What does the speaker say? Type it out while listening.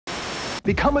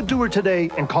Become a doer today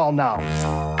and call now.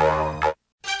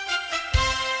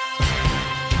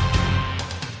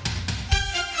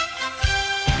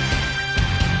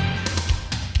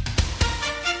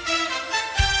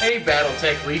 Hey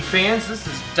Battletech League fans, this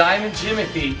is Diamond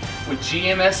Jimothy with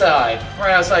GMSI. We're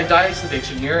outside Dice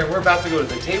Addiction here, and we're about to go to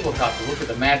the tabletop to look at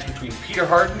the match between Peter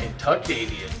Harden and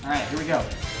Tukayyid. Alright, here we go.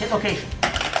 Hit location.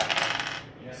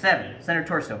 7, center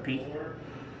torso, Pete.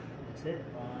 That's it.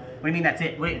 What do you mean that's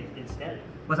it? Wait, It's dead.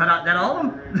 was that all of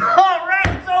them? Alright,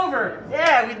 it's over!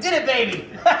 Yeah, we did it, baby!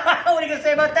 What are you gonna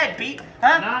say about that, Pete?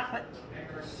 Huh? Not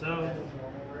so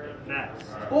fast.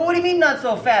 Well, what do you mean not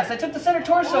so fast? I took the center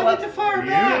torso up. Too far You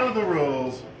back. know the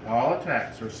rules. All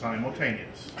attacks are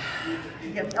simultaneous.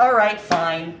 Alright,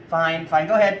 fine. Go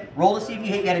ahead. Roll to see if you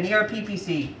hit. You had an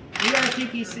ERPPC.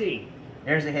 ERTPC.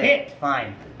 There's a hit. Hit.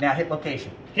 Fine. Now hit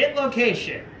location. Hit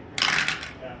location.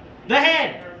 The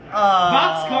head. Oh,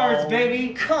 Box cards,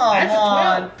 baby. Come That's a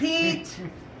on, 12. Pete.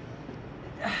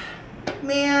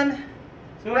 Man.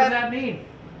 So what does that mean?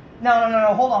 No.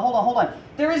 Hold on.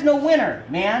 There is no winner,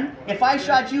 man. If I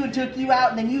shot you and took you out,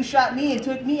 and then you shot me and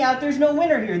took me out, there's no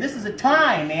winner here. This is a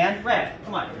tie, man. Ref,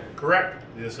 come on. Correct.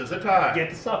 This is a tie. Get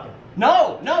the sucker.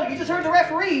 No. You just heard the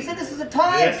referee. He said this is a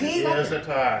tie, This Pete. is a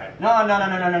tie.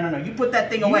 No. You put that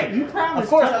thing away. You promised Of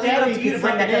course, Tuck I'll leave it up Daddy to you to could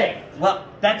bring that suck a in. Well,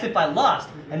 that's if I lost,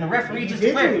 and the referee just did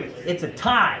declared lose. it's a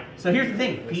tie. So here's the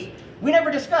thing, Pete. We never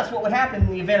discussed what would happen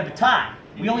in the event of a tie.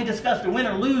 We only discussed a win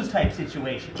or lose type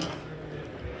situation.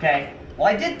 Okay? Well,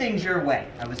 I did things your way.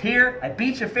 I was here, I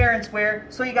beat you fair and square,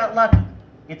 so you got lucky.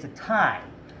 It's a tie.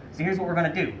 So here's what we're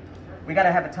going to do. We got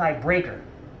to have a tiebreaker.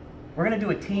 We're going to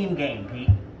do a team game, Pete.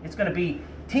 It's going to be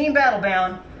Team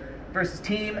Battlebound versus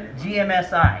Team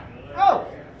GMSI. Oh,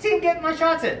 team getting my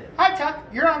shots in. Hi, Tuck.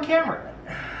 You're on camera.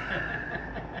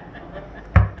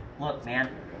 Look, man.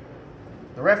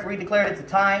 The referee declared it's a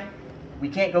tie. We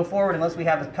can't go forward unless we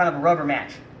have a kind of a rubber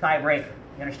match. Tiebreaker.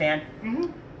 You understand?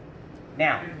 Mm-hmm.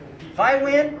 Now, if I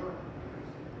win,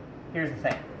 here's the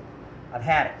thing. I've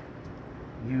had it.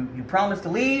 You promise to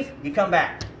leave, you come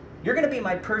back. You're going to be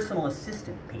my personal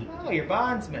assistant, Pete. Oh, you're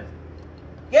bondsman.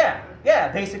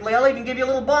 Yeah, basically, I'll even give you a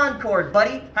little bond cord,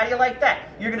 buddy. How do you like that?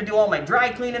 You're going to do all my dry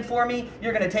cleaning for me.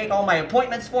 You're going to take all my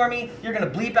appointments for me. You're going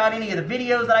to bleep out any of the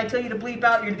videos that I tell you to bleep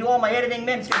out. You're going to do all my editing,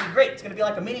 man. It's going to be great. It's going to be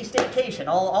like a mini staycation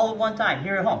all at one time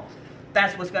here at home.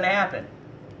 That's what's going to happen.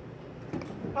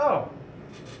 Oh,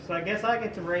 so I guess I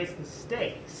get to raise the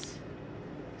stakes.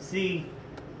 See,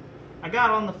 I got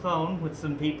on the phone with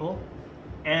some people,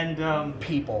 and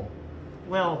People.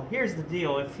 well, here's the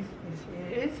deal.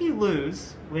 If you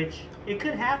lose, which it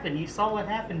could happen, you saw what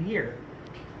happened here.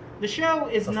 The show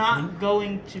is not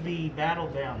going to be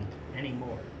battle-bound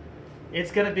anymore.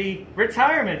 It's going to be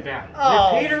retirement-bound.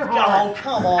 Oh, with Peter Harden.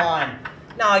 come on.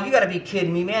 No, you gotta be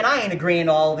kidding me, man. I ain't agreeing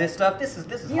to all this stuff. This is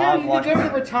You know, you could hogwash. go to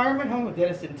the retirement home of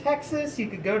Denison, Texas. You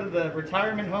could go to the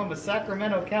retirement home of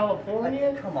Sacramento,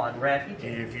 California. Come on, Ref. You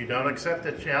can't. If you don't accept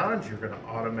the challenge, you're going to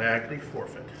automatically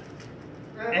forfeit.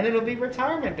 And it'll be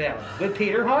retirement bound with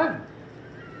Peter Harden.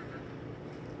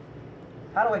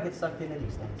 How do I get sucked into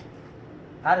these things?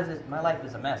 How does this? My life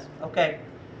is a mess. Okay,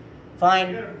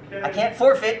 fine. I can't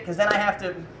forfeit because then I have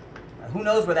to. Who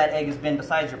knows where that egg has been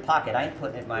besides your pocket? I ain't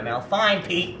putting it in my mouth. Fine,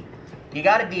 Pete. You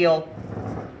got a deal.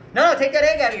 No, take that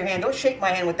egg out of your hand. Don't shake my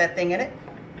hand with that thing in it.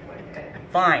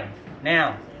 Fine.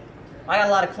 Now, I got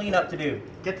a lot of cleanup to do.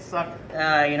 Get the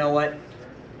sucker. You know what?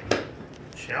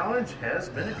 Challenge has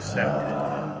been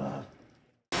accepted.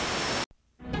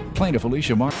 Plaintiff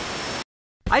Alicia Mark.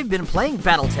 I've been playing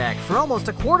Battletech for almost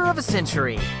a quarter of a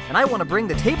century, and I want to bring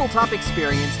the tabletop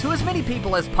experience to as many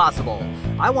people as possible.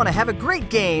 I want to have a great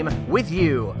game with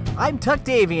you. I'm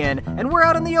Tuckdavian, and we're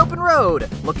out on the open road,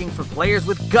 looking for players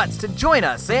with guts to join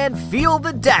us and feel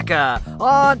the DACA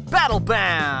on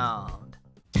Battlebound.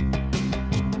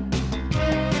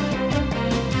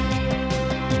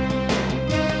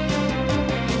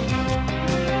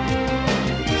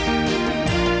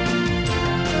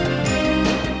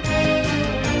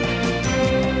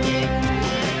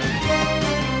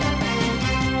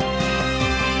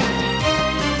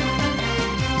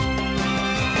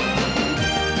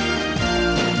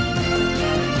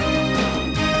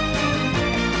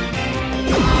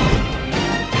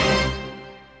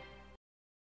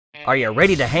 Are you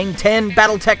ready to hang 10,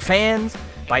 Battletech fans?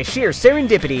 By sheer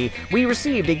serendipity, we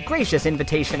received a gracious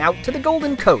invitation out to the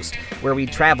Golden Coast, where we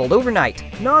traveled overnight,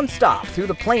 non-stop through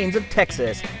the plains of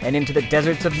Texas and into the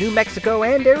deserts of New Mexico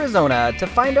and Arizona to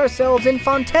find ourselves in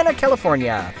Fontana,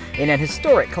 California, in an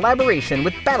historic collaboration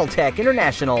with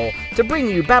Battletech-International to bring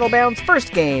you Battlebound's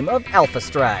first game of Alpha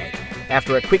Strike.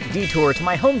 After a quick detour to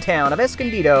my hometown of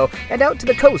Escondido and out to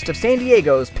the coast of San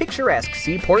Diego's picturesque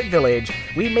Seaport Village,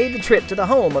 we made the trip to the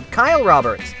home of Kyle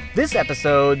Roberts, this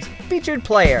episode's featured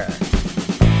player.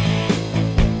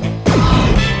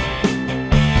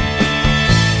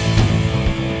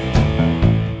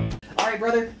 Alright,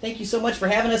 brother, thank you so much for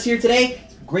having us here today.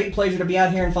 It's a great pleasure to be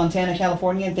out here in Fontana,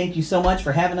 California, and thank you so much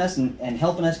for having us and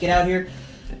helping us get out here.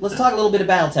 Let's talk a little bit of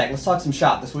Battletech. Let's talk some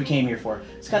shop. That's what we came here for.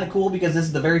 It's kind of cool because this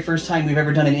is the very first time we've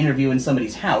ever done an interview in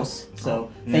somebody's house.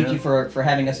 So thank you for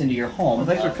having us into your home. Well,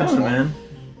 thanks for coming, man.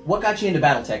 What got you into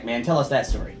Battletech, man? Tell us that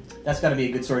story. That's got to be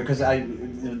a good story because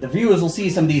the viewers will see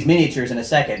some of these miniatures in a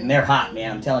second, and they're hot,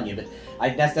 man. I'm telling you.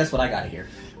 But that's what I got to hear.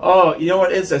 Oh, you know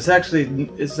what? It's actually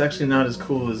not as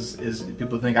cool as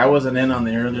people think. I wasn't in on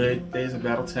the early days of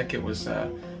Battletech. It was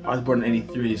I was born in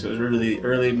 '83, so it was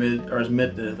really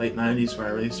mid to late '90s where I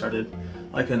really started.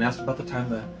 And that's about the time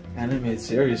the animated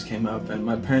series came up, and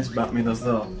my parents bought me those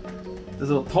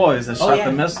little toys that shot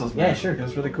the missiles. Man. Yeah, sure. It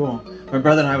was really cool. My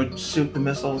brother and I would shoot the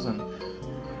missiles, and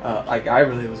I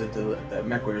really was into the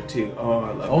Mechwarrior too. Oh,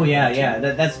 I love. Oh yeah, yeah.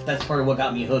 That's part of what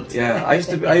got me hooked. Yeah,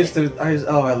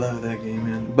 oh, I love that game,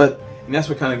 man. And that's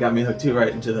what kind of got me hooked too,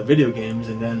 right into the video games.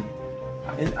 And then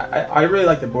I really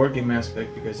like the board game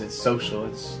aspect because it's social.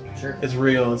 It's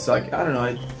real. It's like, I don't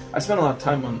know. I spend a lot of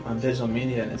time on digital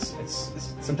media, and it's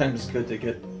sometimes it's good to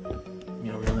get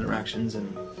real interactions,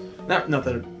 and not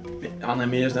that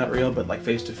online media is not real, but like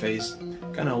face to face,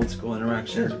 kind of old school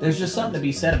interaction. Sure. There's just something to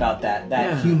be said about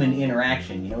that human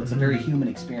interaction. It's a very human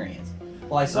experience.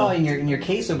 Well, I saw in your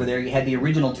case over there, you had the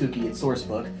original Tukayyid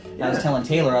sourcebook. And I was telling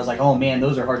Taylor, I was like, oh man,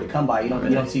 those are hard to come by. You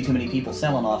don't see too many people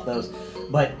selling off those.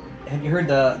 But have you heard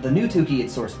the new Tukayyid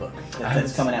sourcebook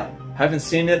that's coming out? Haven't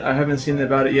seen it. I haven't seen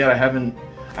about it yet. I haven't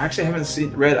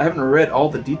read all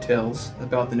the details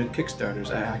about the new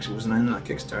Kickstarters. I actually wasn't in on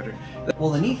Kickstarter. Well,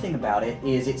 the neat thing about it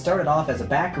is it started off as a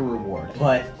backer reward,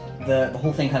 but the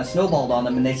whole thing kind of snowballed on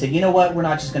them, and they said, you know what, we're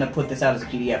not just going to put this out as a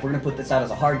PDF. We're going to put this out as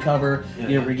a hardcover. We're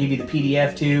going to give you the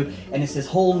PDF too, and it's this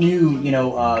whole new,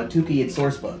 Tukayyid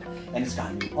sourcebook. And it's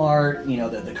got new art.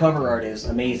 The cover art is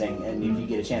amazing, and if you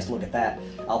get a chance to look at that,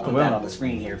 I'll put that on the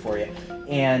screen here for you.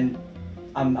 And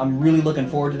I'm really looking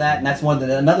forward to that, and that's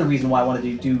another reason why I wanted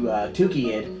to do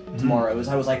Tukayyid tomorrow. Is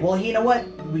I was like, well, you know what?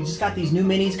 We just got these new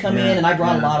minis come in, and I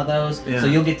brought a lot of those, so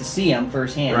you'll get to see them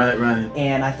firsthand. Right.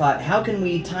 And I thought, how can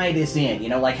we tie this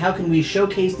in? How can we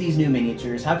showcase these new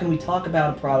miniatures? How can we talk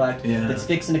about a product that's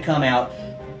fixing to come out?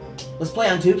 Let's play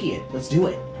on Tukayyid. Let's do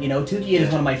it. Tukayyid is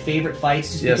one of my favorite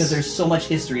fights just because there's so much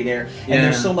history there, and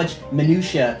there's so much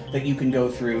minutia that you can go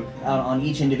through on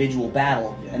each individual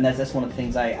battle, and that's one of the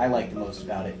things I like the most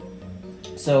about it.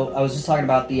 So I was just talking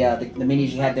about the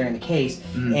minis you had there in the case,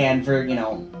 and for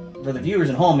the viewers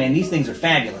at home, man, these things are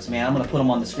fabulous, man. I'm gonna put them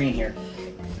on the screen here.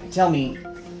 Tell me,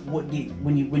 when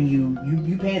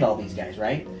you painted all these guys,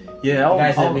 right? Yeah, the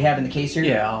guys that we have in the case here.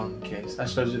 Yeah, all in the case. I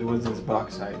showed you the ones in this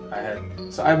box I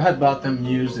had. So I had bought them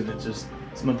used, and it just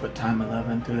someone put time and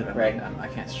love into it. I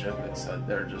can't strip it, so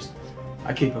they're just.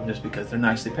 I keep them just because they're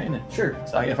nicely painted. Sure.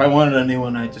 So if I wanted a new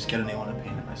one, I just get a new one and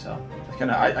paint it myself. I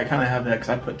kind of have that because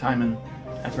I put time and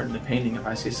effort into painting. If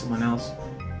I see someone else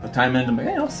put time into, I'm like,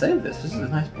 hey, I'll save this. This is a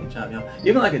nice paint job,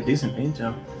 Even like a decent paint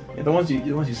job. Yeah, the ones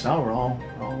you saw were all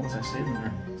ones I saved in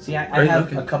there. See, I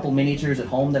have a couple miniatures at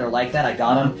home that are like that. I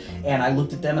got them, and I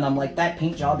looked at them, and I'm like, that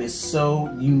paint job is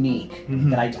so unique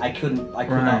that I could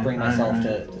not bring myself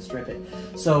to strip it.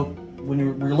 So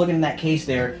when we're looking in that case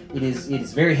there, it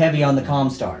is very heavy on the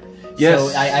Comstar.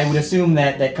 Yes. So I would assume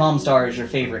that Comstar is your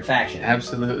favorite faction.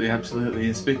 Absolutely. And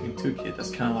speaking of Tukayyid, that's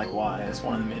kind of like why. That's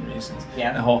one of the main reasons.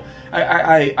 Yeah. The whole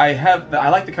I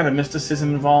like the kind of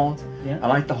mysticism involved. Yeah. I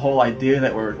like the whole idea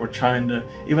that we're trying to,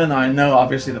 even though I know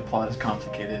obviously the plot is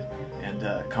complicated, and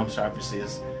Comstar obviously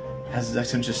has its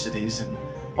eccentricities, and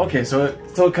so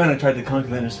it kind of tried to conquer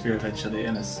the inner sphere eventually,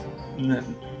 and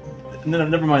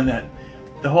never mind that.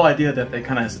 The whole idea that they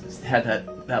kind of had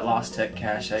that lost tech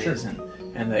caches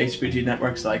and the HPG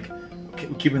networks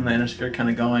keeping the inner sphere kind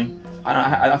of going.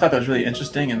 I thought that was really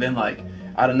interesting, and then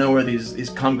out of nowhere these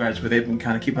comrades where they've been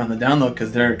kind of keeping on the down low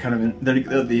because they're kind of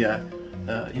they're the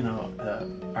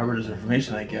arbiters of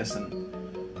information, I guess, and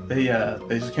they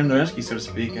just came to the rescue, so to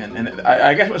speak, and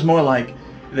I guess it was more like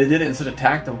they did it in such a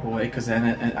tactical way because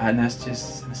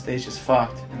Anastasius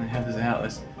fucked, and they had this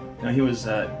Atlas. He was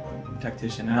a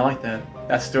tactician, and I like that.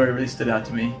 That story really stood out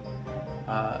to me.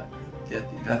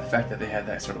 The fact that they had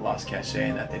that sort of lost cachet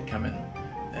and that they'd come in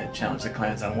and challenge the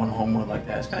clans on one homeworld like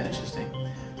that is kind of interesting.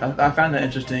 So I found that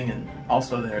interesting, and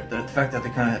also the fact that they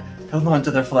kind of held on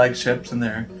to their flagships and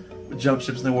their jump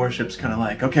ships and their warships, kind of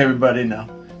like, okay, everybody, now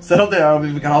settle down.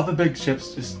 We've got all the big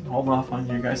ships. Just hold off on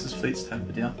your guys' fleets type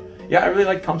of deal. Yeah, I really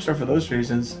like Comstar for those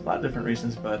reasons. A lot of different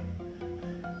reasons, but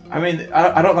I mean,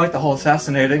 I don't like the whole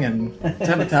assassinating and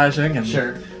sabotaging and.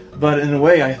 Sure. But in a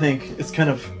way, I think it's kind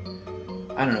of,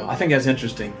 I don't know. I think that's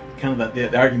interesting. Kind of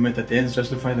the argument that the ends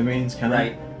justify the means. Kind of.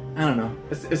 Right. I don't know.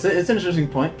 It's an interesting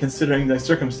point considering the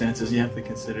circumstances you have to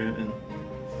consider it. And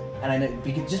I know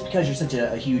just because you're such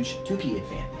a huge Tukayyid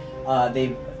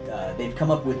fan, they've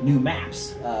come up with new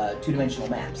maps, two-dimensional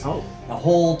maps. Oh. A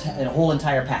whole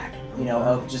entire pack, you know,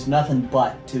 of just nothing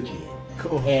but Tukayyid.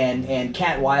 Cool. And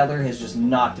Cat Wilder has just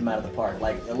knocked him out of the park.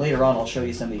 Like later on, I'll show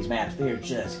you some of these maps. They're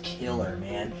just killer,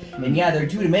 man. And yeah, they're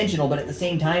two-dimensional, but at the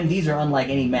same time, these are unlike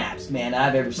any maps, man,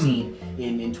 I've ever seen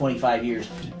in 25 years.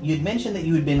 You'd mentioned that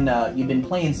you'd been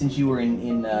playing since you were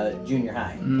in junior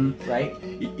high, right?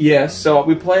 Yes. So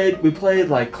we played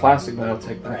like classic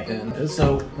Battletech back then.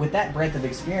 So with that breadth of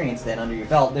experience then under your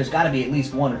belt, there's got to be at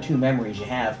least one or two memories you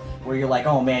have where you're like,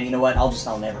 oh man, you know what?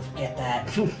 I'll never forget that.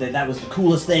 that was the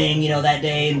coolest thing, you know, that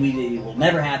day, and it will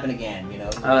never happen again, you know.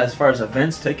 As far as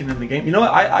events taken in the game, you know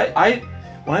what? I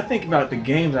when I think about the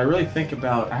games, I really think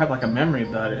about, I have like a memory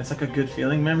about it. It's like a good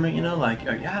feeling memory, you know, like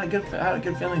yeah, I had a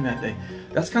good feeling that day.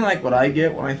 That's kind of like what I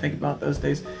get when I think about those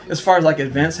days. As far as like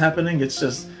events happening, it's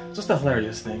just the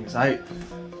hilarious things. I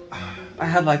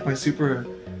had like my super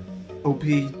OP,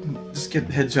 just get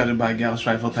headshotted by a Gauss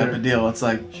rifle type of deal. It's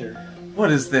like,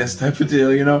 what is this type of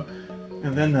deal, you know?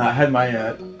 And then I had my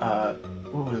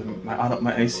what was it?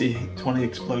 My AC-20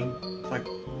 explode like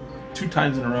 2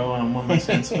 times in a row on one of my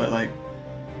sins, but like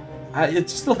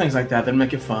it's still things like that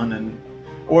make it fun.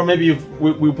 Or maybe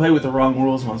we played with the wrong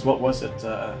rules once. What was it?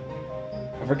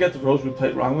 I forget the rules we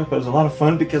played wrong with, but it was a lot of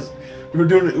fun because we were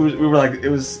doing it. We were like, it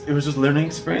was just learning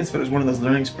experience, but it was one of those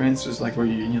learning experiences like where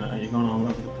you're going all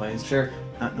over the place,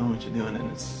 not knowing what you're doing,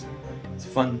 and it's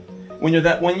fun. When you're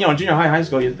junior high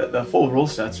school, the full rule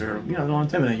sets are a little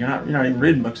intimidating. You're not even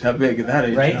reading books that big at that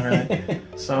age, right? You know, really.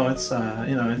 So it's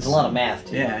it's a lot of math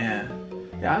too. Yeah.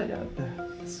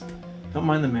 Don't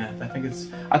mind the math.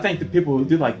 I think the people who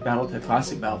do like Battletech,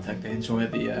 classic Battletech, they enjoy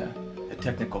the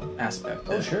technical aspect.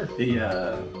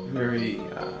 The very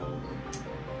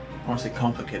I want to say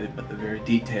complicated, but the very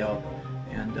detailed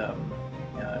and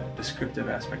descriptive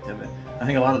aspect of it. I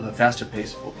think a lot of the faster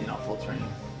paced, full-trained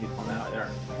people now,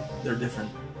 they're different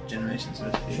generations, so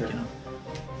to speak.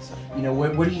 So.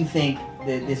 Where do you think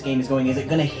that this game is going? Is it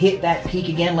going to hit that peak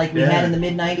again like we had in the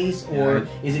mid-90s? Or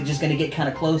is it just going to get kind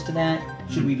of close to that?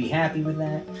 Should we be happy with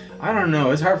that? I don't know.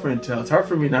 It's hard for me to tell. It's hard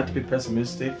for me not to be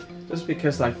pessimistic, just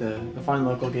because like the fine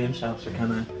local game shops are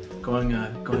kind of going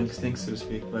extinct, so to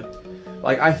speak. But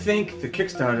like I think the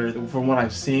Kickstarter, from what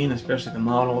I've seen, especially the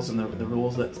models and the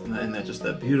rules and just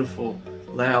the beautiful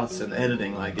layouts and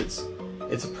editing, like it's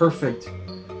a perfect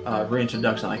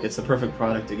reintroduction. Like it's the perfect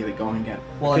product to get it going again.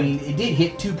 Well, I mean, it did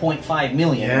hit 2.5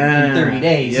 million in 30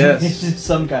 days. Yes, it's just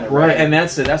some kind of right. And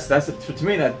that's it. That's it. To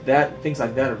me, that things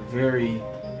like that are very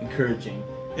encouraging.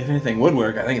 If anything would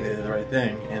work, I think they did the right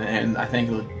thing, and I think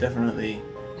it would definitely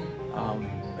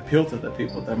appeal to the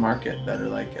people, the market better,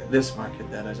 like this market,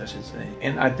 that is, I should say.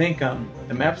 And I think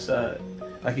the maps,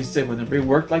 like you said, when they're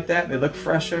reworked like that, they look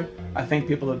fresher. I think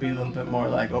people would be a little bit more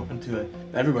like open to it.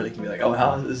 Everybody can be like, oh,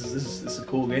 hell, this is a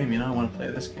cool game, I want to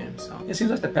play this game. So it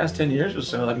seems like the past 10 years or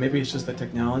so, like maybe it's just the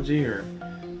technology or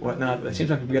whatnot, but it seems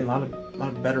like we're getting a lot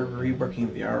of better reworking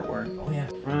of the artwork. Oh yeah.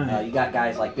 Right. You got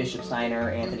guys like Bishop Steiner,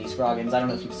 Anthony Scroggins. I don't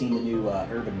know if you've seen the new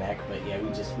Urban Mech, but yeah,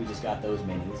 we just got those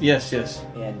minis. Yes.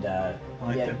 And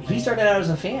he started out as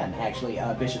a fan actually.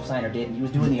 Bishop Steiner did, and he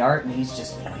was doing the art, and he's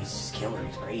just killer.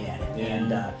 He's great at it. Yeah.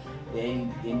 And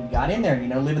they got in there,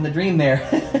 living the dream there.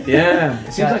 Yeah.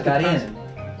 It seems like got in.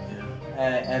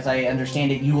 As I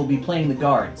understand it, you will be playing the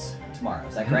guards tomorrow.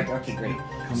 Is that correct? Okay, great.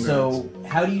 So,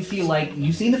 how do you feel like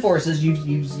you've seen the forces,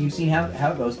 you've seen how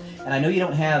it goes, and I know you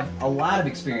don't have a lot of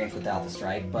experience with Alpha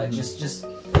Strike, but just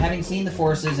having seen the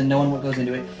forces and knowing what goes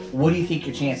into it, what do you think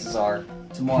your chances are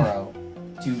tomorrow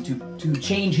to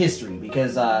change history?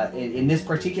 Because in this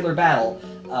particular battle,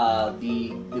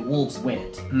 the wolves win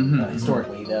it.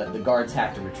 Historically, the guards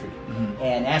have to retreat.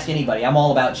 And ask anybody, I'm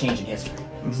all about changing history.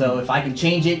 So if I can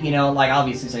change it, like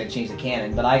obviously it's going to change the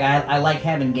canon, but I like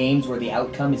having games where the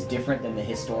outcome is different than the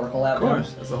historical outcome. Of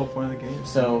course, that's the whole point of the game.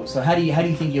 So how do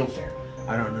you think you'll fare?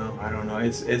 I don't know.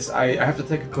 I have to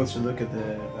take a closer look at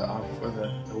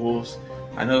the wolves.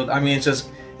 I know. I mean, it's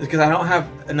because I don't have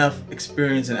enough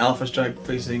experience in Alpha Strike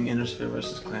facing Intersphere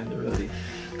versus Clan to really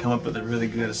come up with a really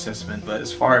good assessment. But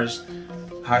as far as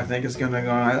how I think it's going to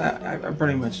go, I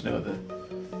pretty much know that.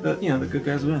 The good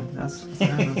guys win. That's what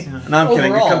happens. No, I'm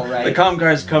kidding. Right? The calm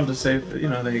guys come to save.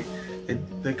 They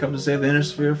they come to save the inner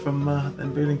sphere from the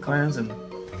invading clans and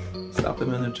stop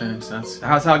them in their tracks.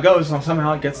 That's how it goes.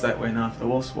 Somehow it gets that way now. If the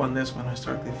wolves won this one,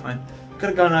 historically fine. Could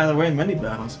have gone either way in many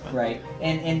battles. But. Right,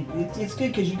 and it's good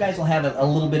because you guys will have a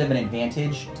little bit of an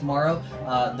advantage tomorrow.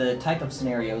 The type of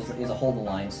scenarios is a hold the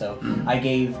line, so I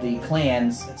gave the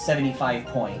clans 75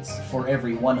 points for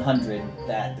every 100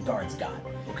 that the guards got.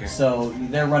 Okay. So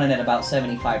they're running at about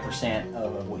 75%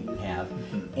 of what you have,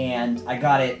 and I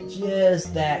got it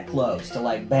just that close to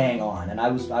like bang on, and I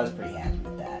was pretty happy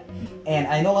with that. And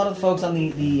I know a lot of the folks on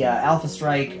the Alpha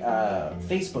Strike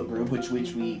Facebook group, which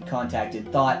we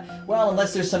contacted, thought, well,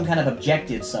 unless there's some kind of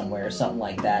objective somewhere or something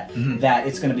like that, that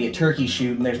it's going to be a turkey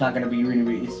shoot and there's not going to be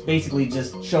it's basically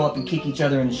just show up and kick each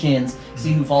other in the shins,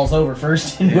 see who falls over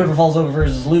first, and whoever falls over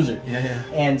first is loser. Yeah.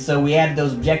 And so we added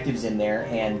those objectives in there,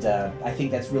 and I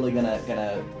think that's really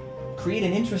gonna create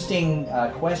an interesting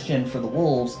question for the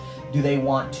Wolves. Do they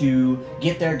want to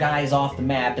get their guys off the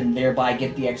map and thereby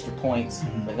get the extra points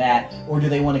for that, or do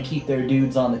they want to keep their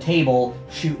dudes on the table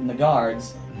shooting the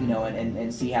guards, you know,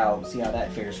 and see how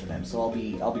that fares for them? So I'll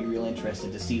be real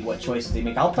interested to see what choices they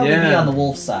make. I'll probably be on the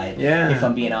Wolf side, if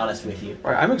I'm being honest with you.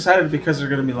 Right, I'm excited because there's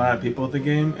going to be a lot of people at the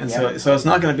game, and so it's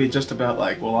not going to be just about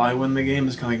like, will I win the game?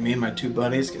 It's kind of like me and my 2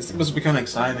 buddies. It's supposed to be kind of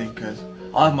exciting because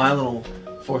I'll have my little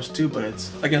force too, but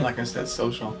it's, again, like I said,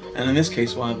 social. And in this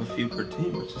case, we'll have a few per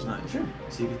team, which is nice. Sure.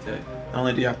 So you get to, not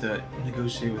only do you have to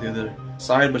negotiate with the other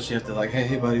side, but you have to like,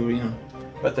 hey buddy, well, you know.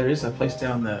 But there is a place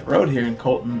down the road here in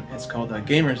Colton. It's called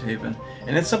Gamers Haven,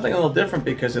 and it's something a little different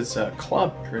because it's a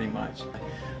club, pretty much.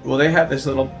 Well, they have this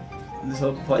little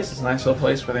place. It's a nice little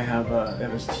place where they have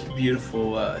this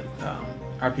beautiful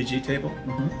RPG table.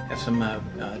 They have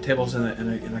some tables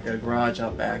in like a garage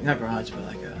out back. Not garage, but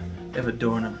like they have a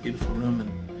door in a beautiful room,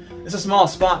 and it's a small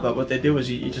spot. But what they do is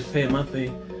you just pay a monthly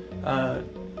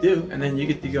due, and then you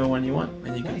get to go when you want,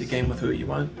 and you get the game with who you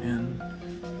want. And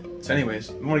so, anyways,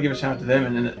 I want to give a shout out to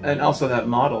them, and also that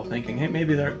model, thinking, hey,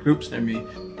 maybe there are groups near me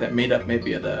that meet up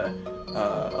maybe at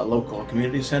a local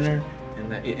community center,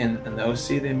 and in the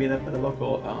OC they meet up at a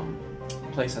local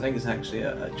place. I think it's actually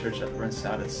a church that rents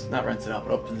out. It's not rented out,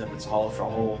 but opens up its hall for a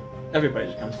whole. Everybody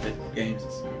just comes to the games.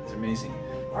 It's amazing.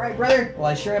 All right, brother. Well,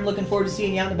 I sure am looking forward to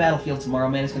seeing you out on the battlefield tomorrow,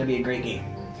 man. It's going to be a great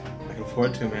game. Looking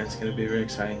forward to it, man. It's going to be very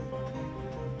exciting.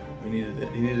 We needed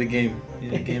it. You needed a game.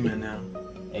 You need a game in now.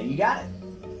 And you got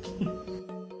it.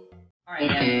 All right,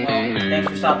 man. Well, thanks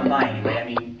for stopping by anyway. I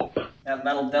mean,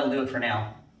 that'll do it for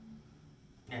now.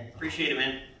 Yeah, appreciate it,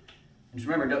 man. And just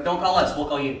remember, don't call us. We'll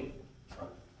call you.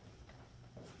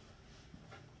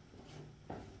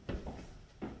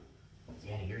 Is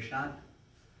he out of earshot?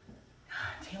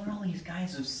 Taylor, all these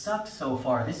guys have sucked so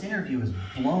far. This interview is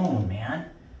blown, man.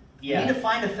 Yeah. We need to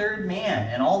find a third man,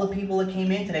 and all the people that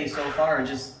came in today so far are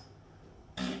just...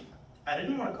 I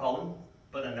didn't want to call him,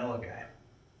 but I know a guy.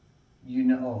 You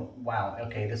know... Oh, wow.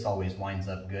 Okay, this always winds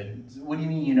up good. What do you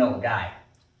mean you know a guy?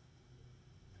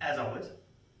 As always,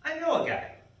 I know a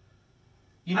guy.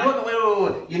 You know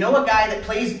wait. You know a guy that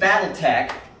plays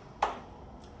Battletech,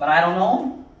 but I don't know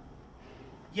him?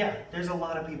 Yeah, there's a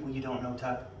lot of people you don't know,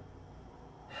 Tuck.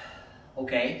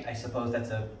 Okay, I suppose that's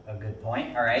a good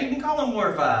point. All right. You can call him more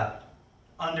of a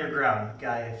underground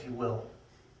guy, if you will.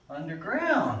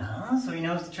 Underground, huh? So he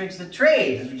knows the tricks of the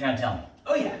trade, is what you're trying to tell me.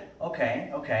 Oh, yeah.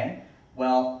 Okay.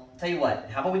 Well, tell you what,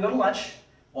 how about we go to lunch?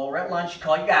 While we're at lunch,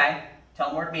 call your guy, tell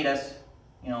him where to meet us.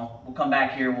 You know, we'll come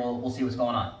back here, we'll see what's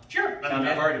going on. Sure. I mean,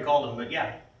 I've already called him, but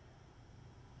yeah.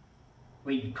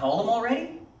 Wait, you called him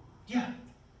already? Yeah.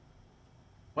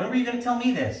 When were you going to tell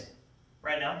me this?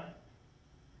 Right now.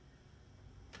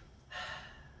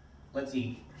 Let's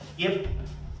eat. Yep.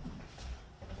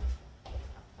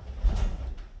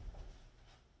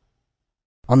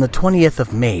 On the 20th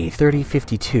of May,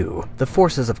 3052, the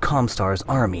forces of Comstar's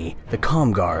army, the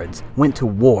Comguards, went to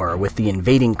war with the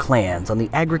invading clans on the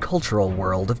agricultural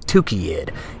world of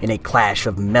Tukayyid in a clash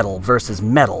of metal versus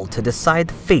metal to decide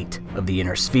the fate of the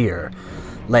Inner Sphere.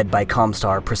 Led by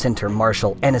Comstar Precentor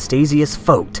Marshal Anastasius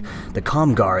Vogt, the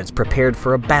Comguards prepared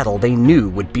for a battle they knew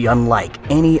would be unlike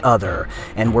any other,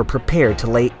 and were prepared to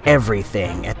lay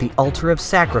everything at the altar of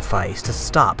sacrifice to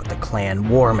stop the clan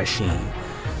war machine.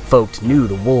 Vogt knew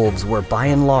the wolves were by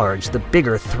and large the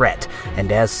bigger threat,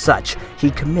 and as such, he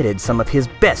committed some of his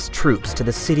best troops to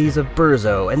the cities of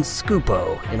Burzo and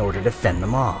Skupo in order to fend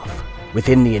them off.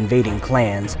 Within the invading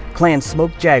clans, Clan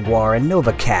Smoke Jaguar and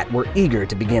Nova Cat were eager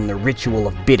to begin the ritual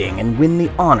of bidding and win the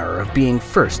honor of being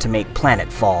first to make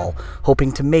planetfall,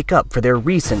 hoping to make up for their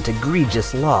recent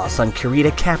egregious loss on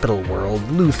Kurita capital world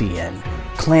Luthien.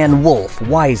 Clan Wolf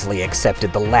wisely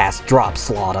accepted the last drop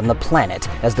slot on the planet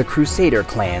as the Crusader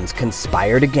clans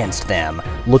conspired against them,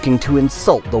 looking to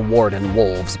insult the Warden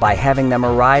Wolves by having them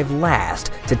arrive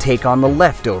last to take on the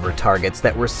leftover targets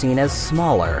that were seen as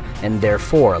smaller and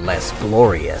therefore less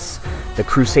glorious. The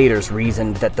Crusaders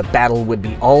reasoned that the battle would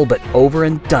be all but over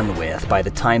and done with by the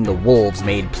time the Wolves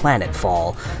made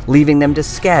planetfall, leaving them to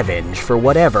scavenge for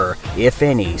whatever, if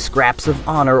any, scraps of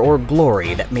honor or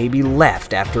glory that may be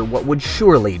left after what would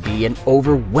surely be an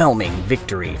overwhelming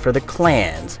victory for the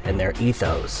clans and their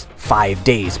ethos. 5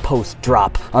 days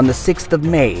post-drop, on the 6th of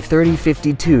May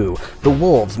 3052, the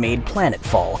Wolves made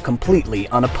planetfall completely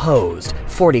unopposed,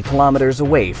 40 kilometers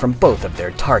away from both of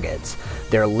their targets.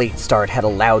 Their late start had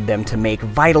allowed them to make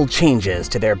vital changes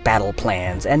to their battle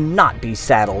plans and not be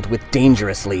saddled with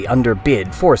dangerously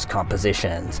underbid force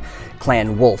compositions.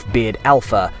 Clan Wolf bid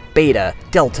Alpha, Beta,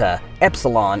 Delta,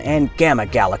 Epsilon, and Gamma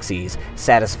galaxies,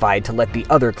 satisfied to let the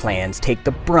other clans take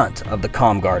the brunt of the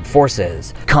Comguard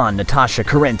forces. Khan Natasha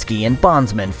Kerensky and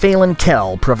bondsman Phelan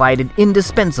Kell provided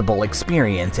indispensable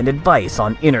experience and advice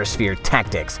on inner sphere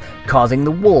tactics, causing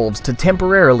the Wolves to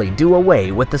temporarily do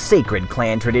away with the sacred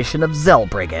clan tradition of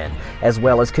Zellbriggen, as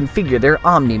well as configure their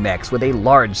Omnimechs with a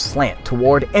large slant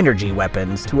toward energy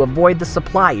weapons to avoid the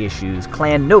supply issues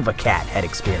Clan Novacat had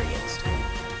experienced.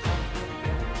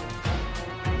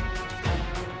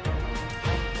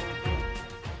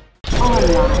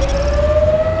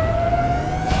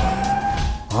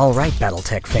 Alright,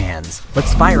 Battletech fans,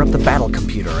 let's fire up the battle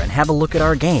computer and have a look at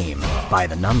our game by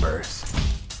the numbers.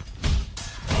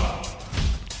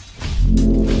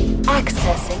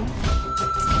 Accessing.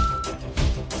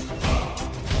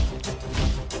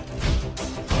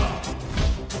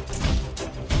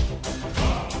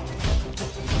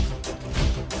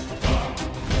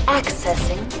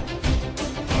 Accessing.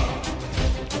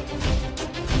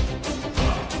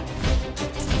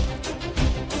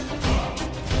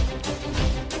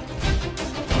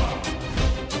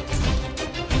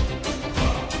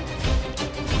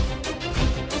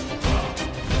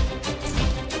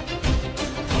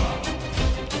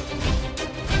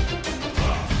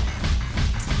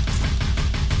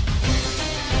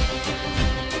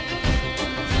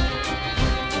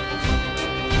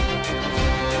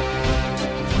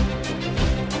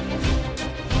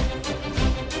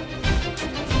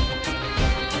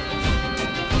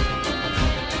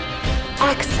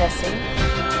 Accessing.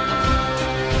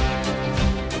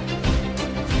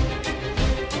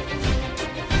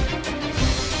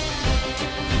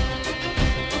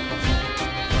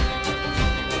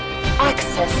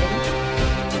 Accessing.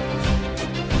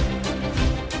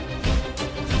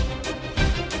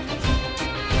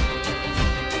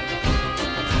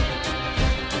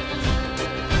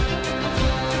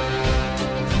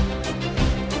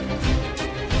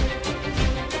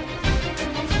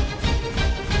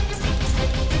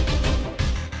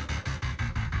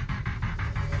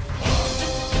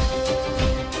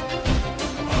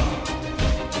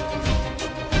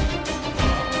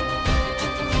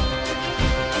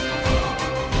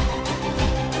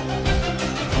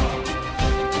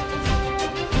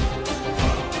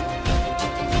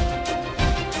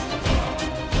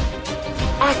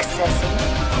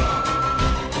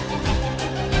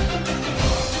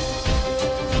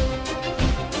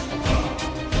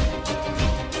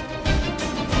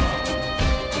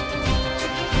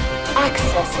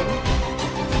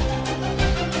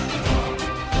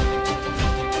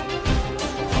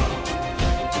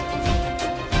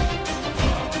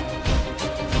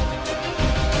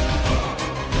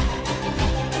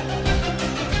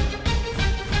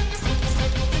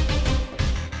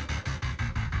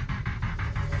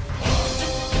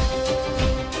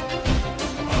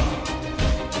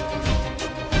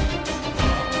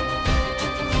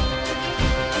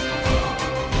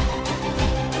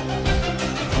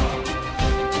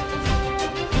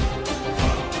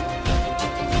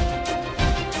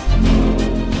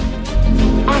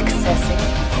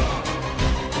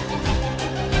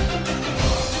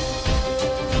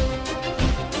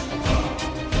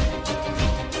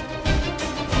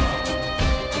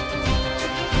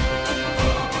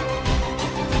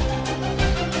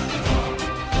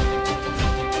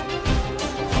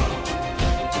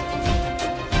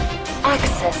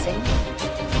 Accessing.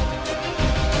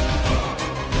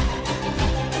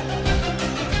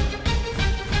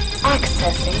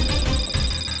 Accessing.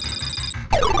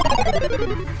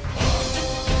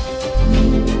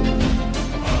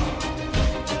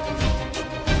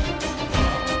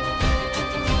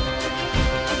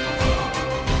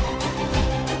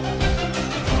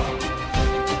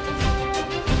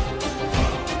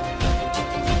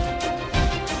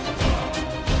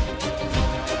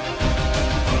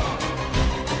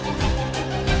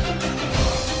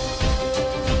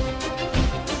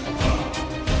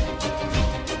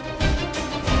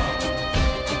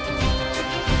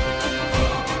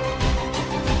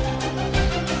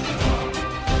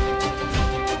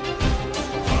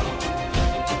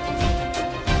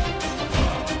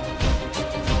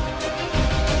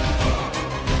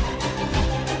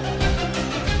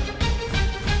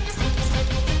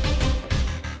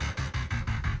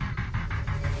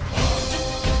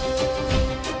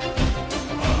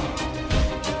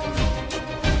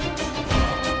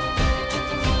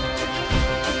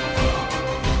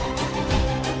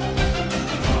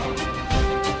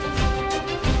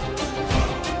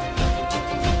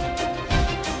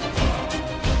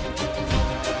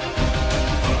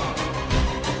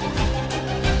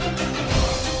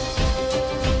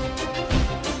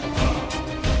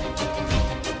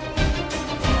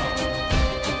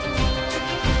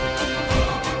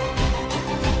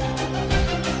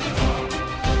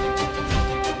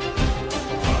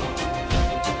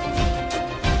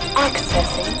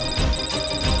 Accessing.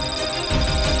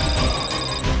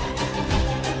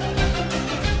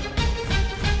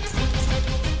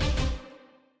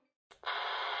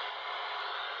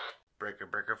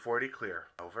 Breaker 40 clear.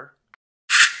 Over.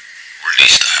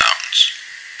 Release the hounds.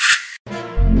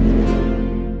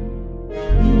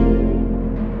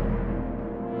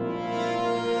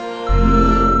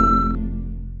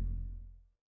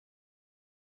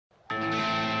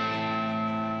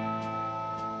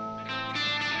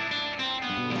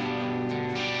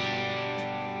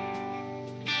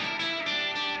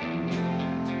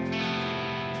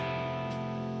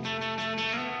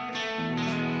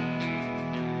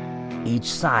 Each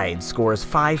side scores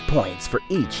 5 points for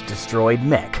each destroyed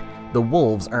mech. The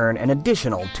wolves earn an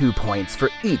additional 2 points for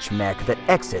each mech that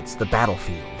exits the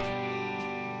battlefield.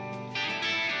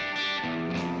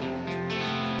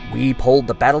 We polled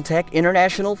the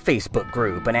Battletech-International Facebook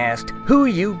group and asked who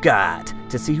you got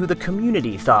to see who the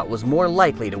community thought was more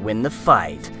likely to win the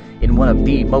fight. In one of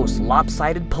the most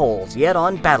lopsided polls yet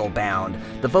on Battlebound,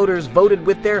 the voters voted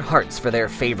with their hearts for their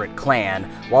favorite clan,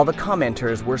 while the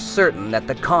commenters were certain that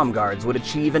the Comguards would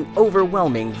achieve an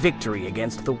overwhelming victory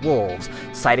against the Wolves,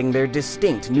 citing their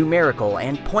distinct numerical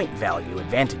and point value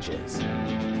advantages.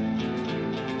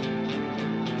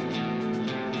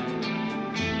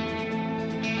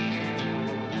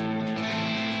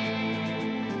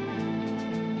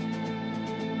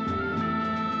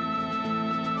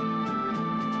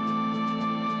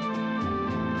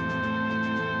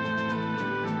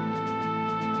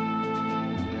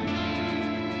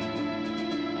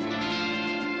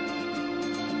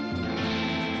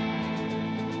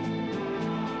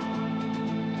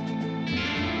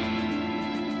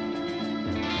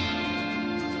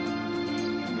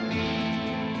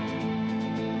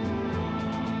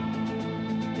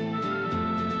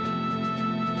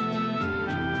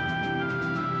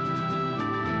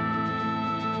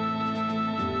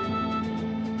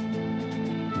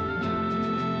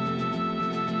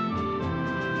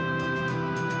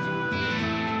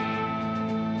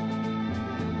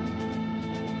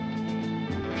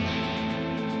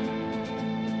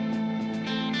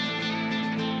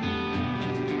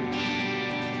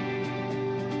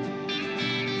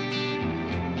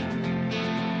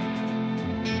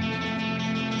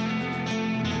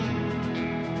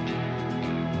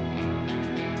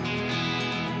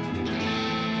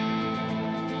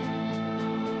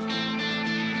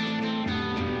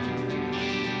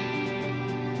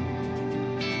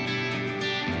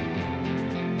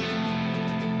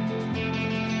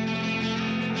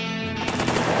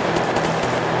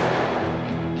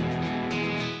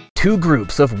 Two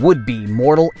groups of would-be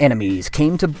mortal enemies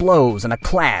came to blows in a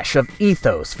clash of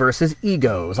ethos versus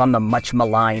egos on the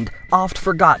much-maligned,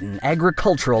 oft-forgotten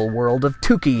agricultural world of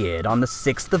Tukayyid on the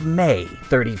 6th of May,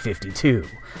 3052.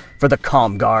 For the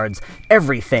Comguards,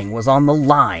 everything was on the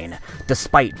line,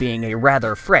 despite being a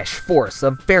rather fresh force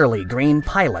of fairly green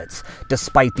pilots,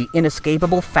 despite the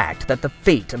inescapable fact that the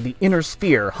fate of the inner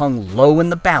sphere hung low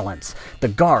in the balance. The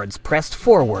guards pressed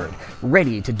forward,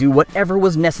 ready to do whatever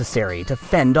was necessary to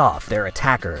fend off their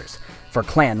attackers. For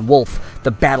Clan Wolf,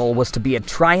 the battle was to be a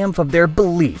triumph of their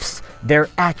beliefs, their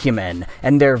acumen,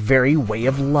 and their very way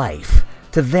of life.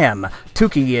 To them,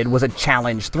 Tukayyid was a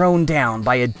challenge thrown down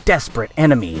by a desperate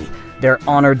enemy. Their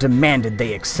honor demanded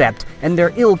they accept, and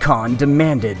their Ilkon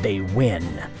demanded they win.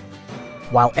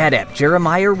 While Adept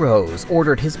Jeremiah Rose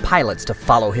ordered his pilots to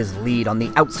follow his lead on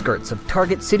the outskirts of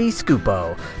Target City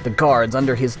Scupo, the guards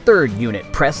under his 3rd unit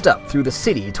pressed up through the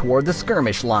city toward the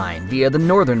skirmish line via the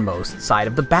northernmost side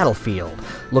of the battlefield,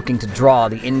 looking to draw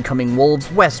the incoming wolves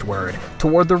westward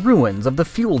toward the ruins of the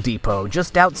fuel depot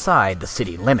just outside the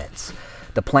city limits.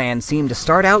 The plan seemed to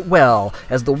start out well,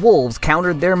 as the wolves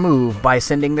countered their move by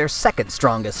sending their 2nd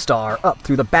strongest star up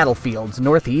through the battlefield's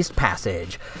northeast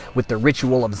passage. With the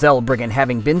ritual of Zellbriggen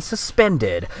having been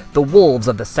suspended, the wolves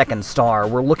of the 2nd star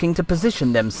were looking to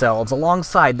position themselves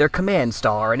alongside their command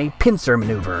star in a pincer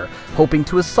maneuver, hoping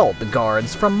to assault the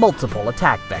guards from multiple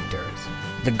attack vectors.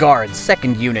 The guards'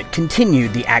 2nd unit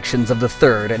continued the actions of the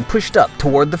 3rd and pushed up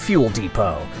toward the fuel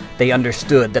depot. They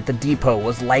understood that the depot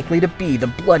was likely to be the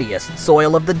bloodiest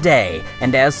soil of the day,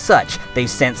 and as such, they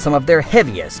sent some of their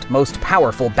heaviest, most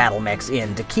powerful battle mechs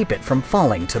in to keep it from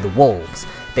falling to the wolves.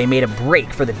 They made a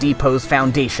break for the depot's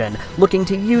foundation, looking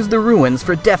to use the ruins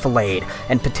for defilade,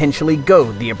 and potentially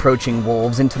goad the approaching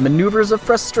wolves into maneuvers of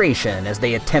frustration as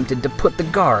they attempted to put the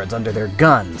guards under their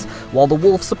guns, while the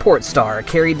wolf support star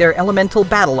carried their elemental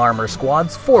battle armor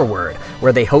squads forward,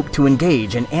 where they hoped to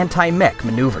engage in anti-mech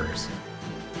maneuvers.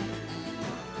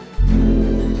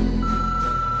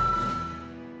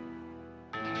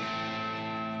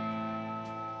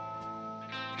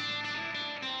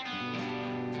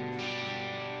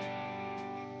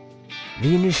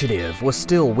 The initiative was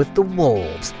still with the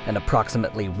Wolves, and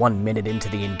approximately 1 minute into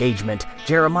the engagement,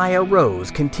 Jeremiah Rose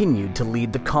continued to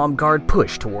lead the ComGuard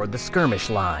push toward the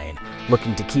skirmish line.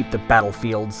 Looking to keep the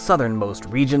battlefield's southernmost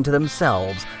region to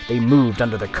themselves, they moved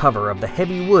under the cover of the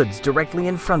heavy woods directly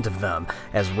in front of them,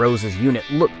 as Rose's unit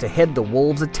looked to head the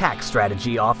Wolves' attack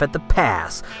strategy off at the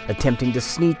pass, attempting to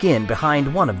sneak in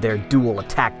behind one of their dual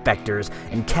attack vectors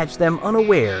and catch them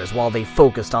unawares while they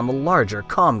focused on the larger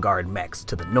ComGuard mechs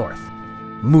to the north.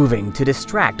 Moving to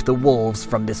distract the Wolves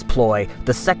from this ploy,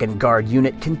 the 2nd Guard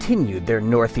unit continued their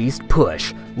northeast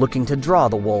push, looking to draw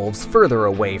the Wolves further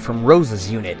away from Rose's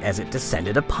unit as it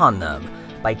descended upon them.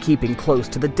 By keeping close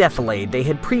to the defilade they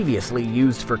had previously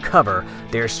used for cover,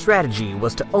 their strategy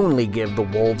was to only give the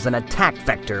Wolves an attack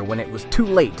vector when it was too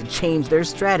late to change their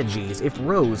strategies if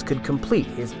Rose could complete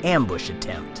his ambush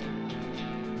attempt.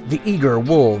 The eager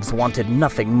Wolves wanted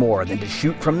nothing more than to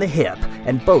shoot from the hip,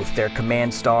 and both their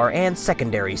command star and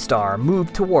secondary star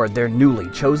moved toward their newly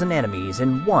chosen enemies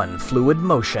in one fluid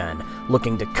motion,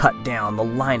 looking to cut down the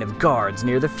line of guards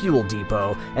near the fuel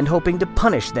depot and hoping to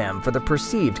punish them for the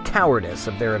perceived cowardice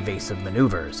of their evasive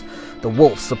maneuvers. The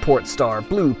Wolf support star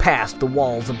blew past the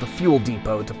walls of the fuel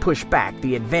depot to push back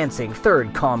the advancing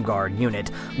 3rd ComGuard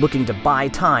unit, looking to buy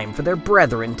time for their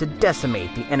brethren to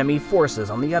decimate the enemy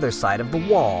forces on the other side of the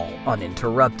wall,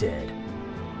 uninterrupted.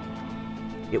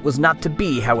 It was not to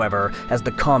be, however, as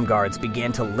the ComGuards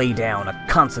began to lay down a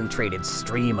concentrated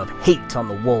stream of hate on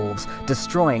the Wolves,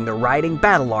 destroying the riding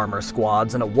battle armor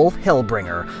squads and a Wolf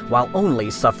Hellbringer, while only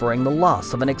suffering the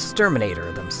loss of an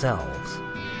exterminator themselves.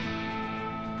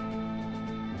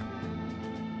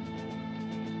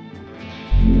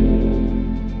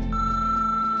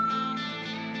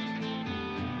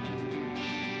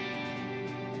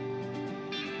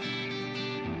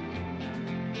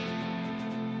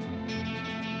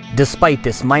 Despite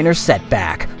this minor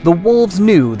setback, the Wolves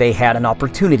knew they had an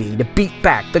opportunity to beat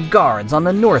back the guards on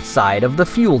the north side of the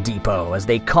fuel depot as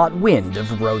they caught wind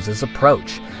of Rose's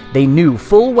approach. They knew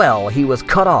full well he was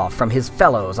cut off from his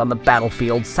fellows on the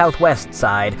battlefield's southwest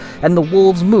side, and the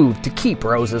Wolves moved to keep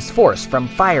Rose's force from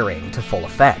firing to full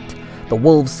effect. The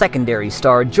Wolves' secondary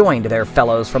star joined their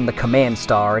fellows from the command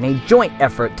star in a joint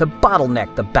effort to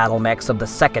bottleneck the battle mechs of the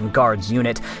 2nd Guards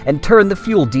unit and turn the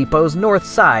fuel depot's north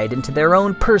side into their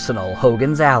own personal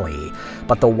Hogan's Alley.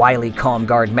 But the wily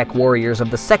ComGuard Mechwarriors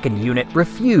of the 2nd unit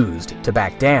refused to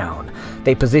back down.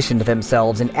 They positioned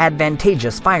themselves in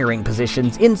advantageous firing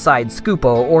positions inside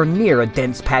Scupo or near a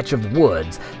dense patch of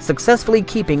woods, successfully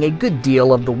keeping a good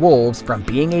deal of the Wolves from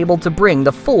being able to bring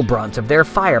the full brunt of their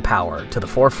firepower to the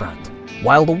forefront.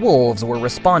 While the Wolves were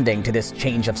responding to this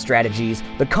change of strategies,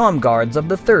 the ComGuards of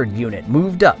the 3rd unit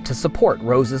moved up to support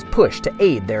Rose's push to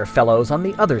aid their fellows on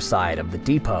the other side of the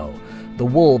depot. The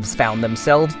Wolves found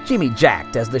themselves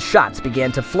jimmy-jacked as the shots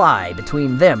began to fly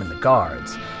between them and the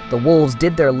guards. The Wolves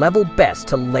did their level best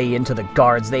to lay into the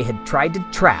guards they had tried to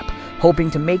trap, hoping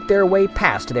to make their way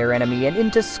past their enemy and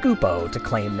into Scupo to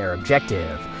claim their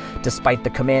objective. Despite the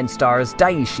command star's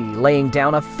Daishi laying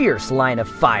down a fierce line of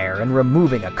fire and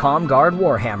removing a ComGuard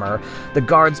Warhammer, the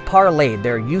guards parlayed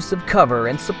their use of cover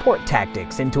and support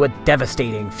tactics into a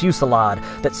devastating fusillade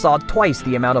that saw twice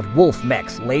the amount of Wolf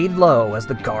mechs laid low as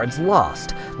the guards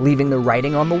lost, leaving the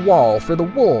writing on the wall for the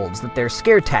Wolves that their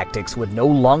scare tactics would no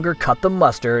longer cut the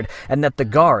mustard and that the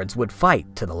guards would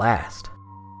fight to the last.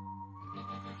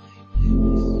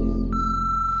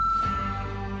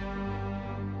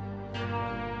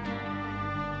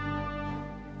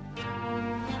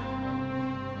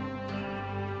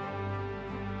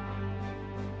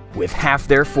 With half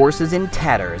their forces in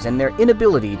tatters and their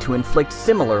inability to inflict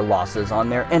similar losses on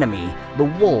their enemy, the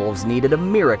Wolves needed a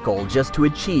miracle just to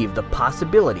achieve the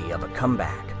possibility of a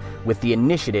comeback. With the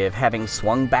initiative having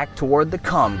swung back toward the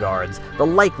ComGuards, the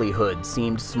likelihood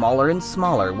seemed smaller and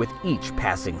smaller with each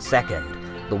passing second.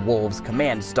 The Wolves'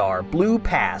 command star blew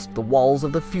past the walls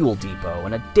of the fuel depot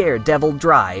in a daredevil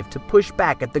drive to push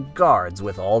back at the guards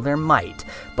with all their might,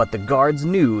 but the guards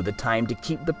knew the time to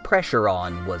keep the pressure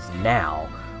on was now.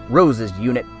 Rose's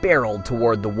unit barreled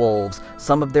toward the Wolves,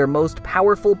 some of their most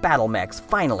powerful battle mechs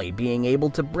finally being able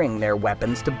to bring their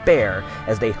weapons to bear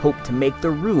as they hoped to make the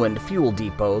ruined fuel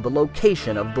depot the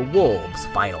location of the Wolves'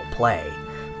 final play.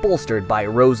 Bolstered by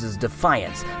Rose's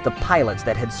defiance, the pilots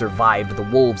that had survived the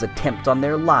Wolves' attempt on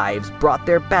their lives brought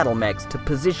their battle mechs to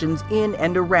positions in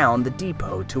and around the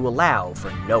depot to allow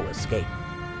for no escape.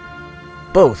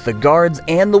 Both the guards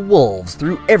and the wolves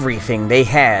threw everything they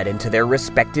had into their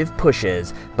respective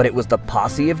pushes, but it was the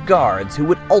posse of guards who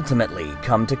would ultimately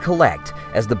come to collect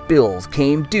as the bills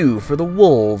came due for the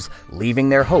wolves, leaving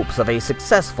their hopes of a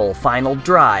successful final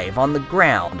drive on the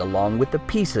ground along with the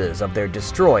pieces of their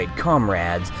destroyed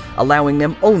comrades, allowing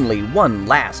them only one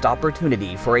last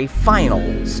opportunity for a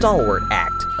final, stalwart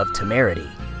act of temerity.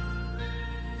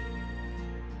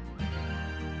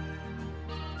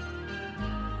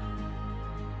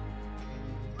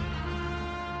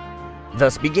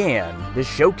 Thus began the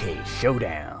Showcase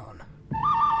Showdown.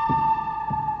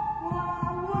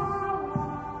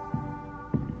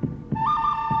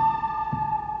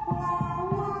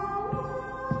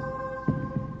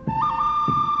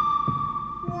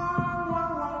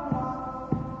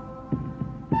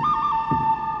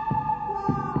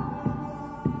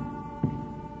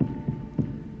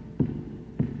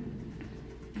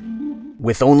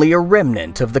 With only a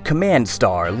remnant of the command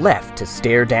star left to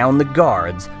stare down the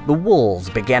guards, the wolves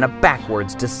began a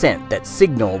backwards descent that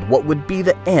signaled what would be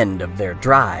the end of their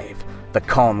drive. The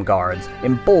calm guards,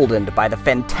 emboldened by the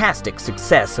fantastic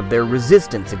success of their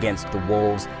resistance against the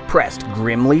wolves, pressed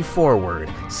grimly forward,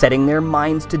 setting their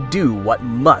minds to do what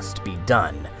must be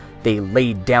done. They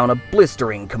laid down a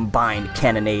blistering combined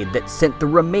cannonade that sent the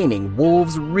remaining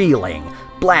wolves reeling,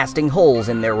 blasting holes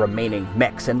in their remaining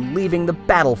mechs and leaving the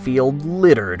battlefield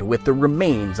littered with the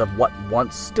remains of what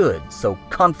once stood so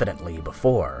confidently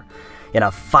before. In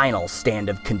a final stand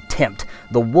of contempt,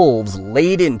 the wolves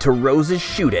laid into Rose's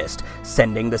shootist,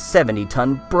 sending the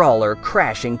 70-ton brawler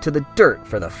crashing to the dirt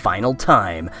for the final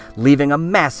time, leaving a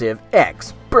massive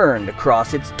X burned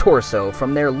across its torso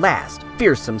from their last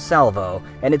fearsome salvo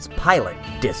and its pilot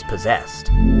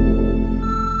dispossessed.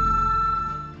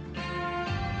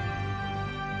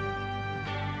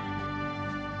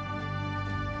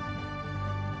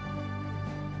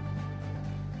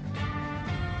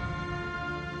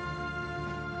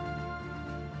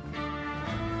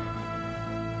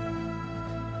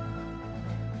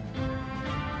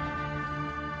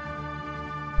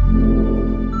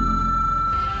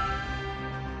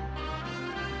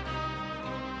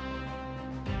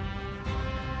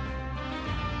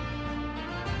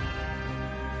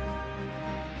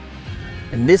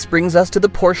 And this brings us to the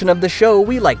portion of the show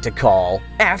we like to call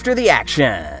After the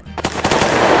Action.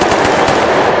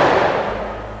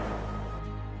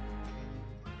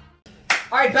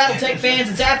 Alright, Battletech fans,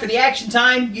 it's after the action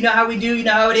time. You know how we do, you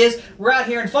know how it is. We're out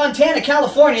here in Fontana,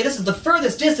 California. This is the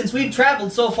furthest distance we've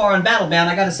traveled so far on Battlebound.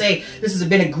 I gotta say, this has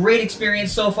been a great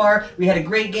experience so far. We had a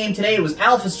great game today. It was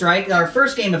Alpha Strike, our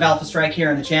first game of Alpha Strike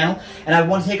here on the channel. And I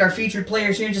want to take our featured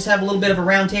players here and just have a little bit of a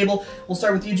round table. We'll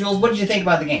start with you, Jules. What did you think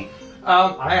about the game?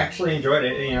 I actually enjoyed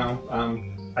it. You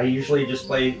know, I usually just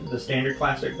play the standard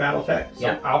classic Battletech,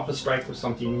 so Alpha Strike was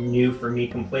something new for me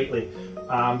completely.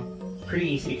 Pretty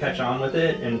easy to catch on with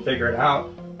it and figure it out.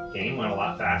 Game went a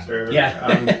lot faster.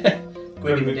 Yeah.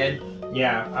 Quick and dead.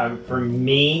 Yeah, for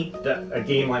me, a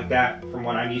game like that, from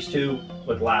what I'm used to,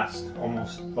 would last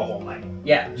almost the whole night.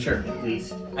 Yeah, sure. At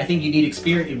least. I think you need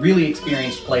really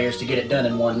experienced players to get it done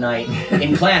in one night.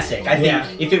 In Classic, I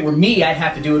think if it were me, I'd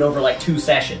have to do it over like 2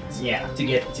 sessions. Yeah. To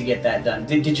get that done.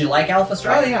 Did you like Alpha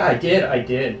Strike? Oh yeah, I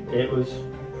did.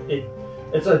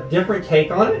 It's a different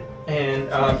take on it, and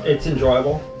it's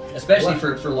enjoyable. Especially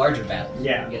for larger battles.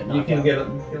 Yeah, you can get a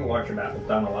larger battle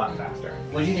done a lot faster.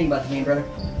 What did you think about the game, brother?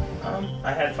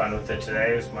 I had fun with it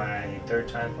today. It was my 3rd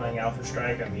time playing Alpha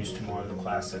Strike. I'm used to more of the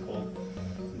classical,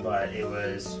 but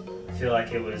I feel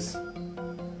like it was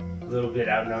a little bit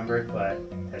outnumbered, but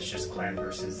that's just clan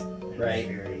versus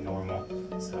inferiority normal.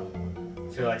 So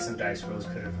I feel like some dice rolls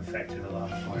could have affected a lot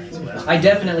more as well. I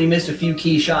definitely missed a few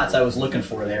key shots I was looking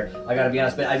for there. I gotta be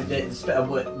honest, but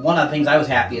one of the things I was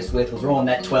happiest with was rolling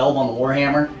that 12 on the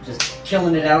Warhammer, just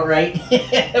killing it outright with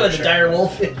the dire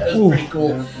wolf. That was pretty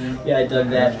cool. Yeah, I dug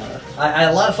that.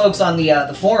 A lot of folks on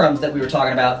the forums that we were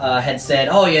talking about had said,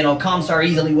 oh, you know, Comstar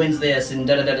easily wins this, and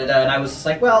da-da-da-da-da, and I was just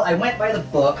like, well, I went by the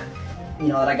book, you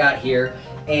know, that I got here,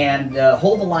 and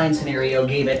Hold the Line scenario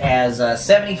gave it as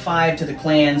 75 to the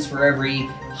clans for every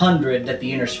 100 that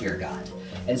the Inner Sphere got.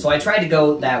 And so I tried to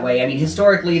go that way. I mean,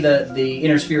 historically, the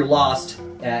Inner Sphere lost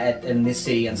in this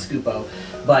city on Skupo,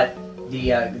 but the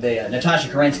Natasha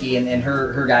Kerensky and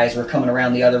her guys were coming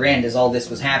around the other end as all this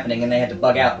was happening, and they had to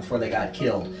bug out before they got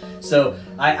killed. So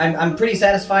I'm pretty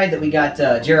satisfied that we got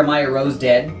Jeremiah Rose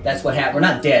dead. That's what happened. We're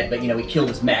not dead, but you know, we killed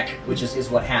his mech, which is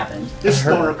what happened.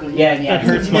 Historically. Yeah, it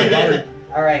hurts my heart.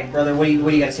 All right, brother, what do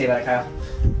you got to say about it,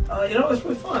 Kyle? You know, it's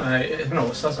really fun. You know,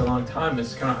 it's such a long time.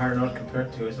 It's kind of hard not to compare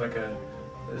it to. It's like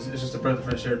it's just a breath of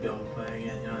fresh air to be able to play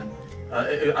again. You know,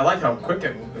 and I like how quick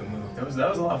it moved. That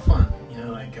was a lot of fun. You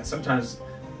know, like sometimes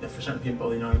for certain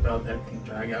people, you know, the Battletech can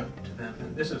drag out to them.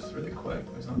 And this is really quick.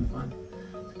 It was not fun.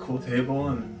 It's a cool table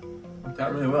and worked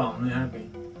out really well. I'm really happy.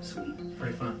 Sweet.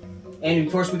 Pretty fun. And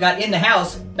of course, we got in the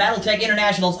house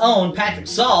Battletech-International's own Patrick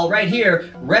Saul right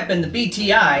here, repping the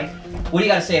BTI. What do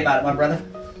you got to say about it, my brother?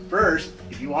 First,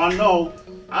 if you want to know,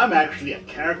 I'm actually a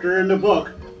character in the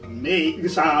book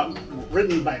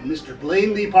written by Mr.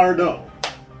 Blaine Lee Pardo.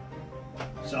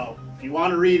 So, if you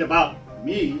want to read about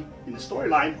me in the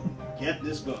storyline, get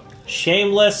this book.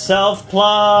 Shameless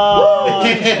self-plug!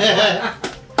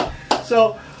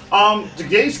 So,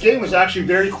 today's game was actually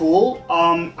very cool.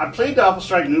 I played the Alpha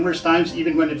Strike numerous times,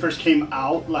 even when it first came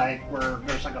out, like where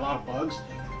there's like a lot of bugs.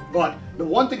 But the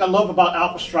one thing I love about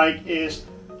Alpha Strike is,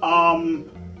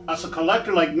 as a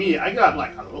collector like me, I got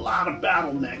like a lot of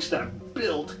Battletechs that I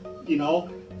built, you know,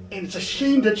 and it's a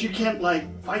shame that you can't like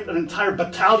fight an entire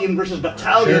battalion versus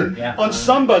battalion on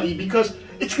somebody because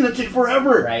it's gonna take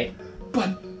forever. Right.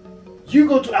 But you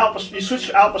go to Alpha, you switch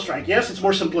to Alpha Strike. Yes, it's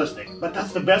more simplistic, but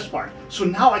that's the best part. So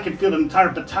now I can field an entire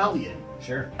battalion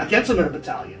against another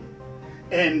battalion,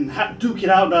 and duke it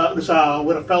out with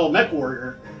a fellow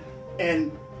Mechwarrior,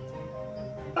 and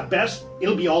at best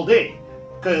it'll be all day.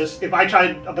 Because if I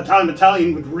tried a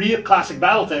battalion with real classic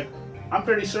Battletech, I'm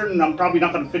pretty certain I'm probably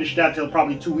not going to finish that till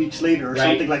probably 2 weeks later or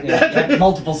something like that. Yeah,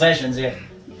 multiple sessions,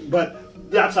 But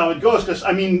that's how it goes. Because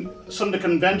I mean, some of the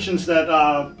conventions that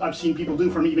I've seen people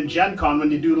do from even Gen Con, when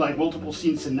they do like multiple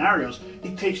scene scenarios,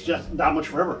 it takes just that much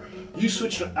forever. You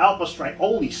switch to Alpha Strike,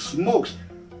 holy smokes!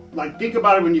 Like, think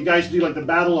about it when you guys do like the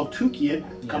Battle of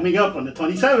Tukayyid coming up on the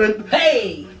 27th.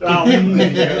 Hey!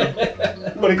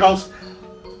 What it calls.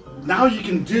 Now you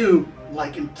can do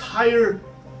like entire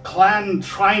clan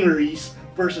trinaries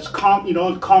versus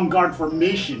com guard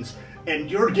formations,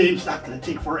 and your game's not going to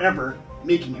take forever,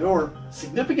 making your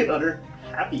significant other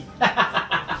happy.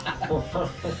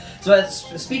 So,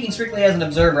 speaking strictly as an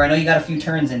observer, I know you got a few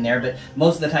turns in there, but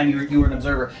most of the time you were an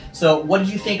observer. So, what did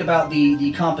you think about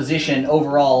the composition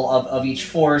overall of each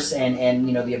force and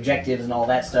you know the objectives and all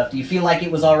that stuff? Do you feel like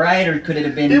it was all right, or could it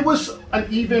have been? It was an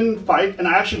even fight, and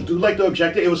I actually do like the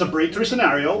objective. It was a breakthrough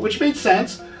scenario, which made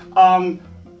sense.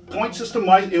 Point system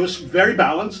wise, it was very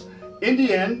balanced. In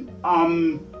the end,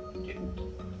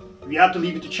 you have to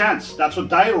leave it to chance. That's what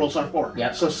die rolls are for.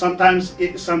 Yep. So sometimes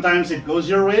it goes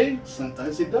your way,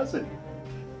 sometimes it doesn't.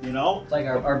 You know? Like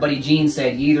our buddy Gene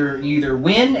said, you either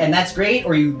win and that's great,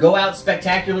 or you go out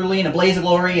spectacularly in a blaze of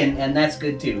glory and that's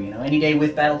good too. You know, any day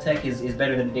with Battletech is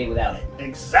better than a day without it.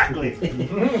 Exactly.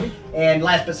 And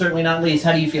last but certainly not least,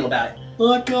 how do you feel about it?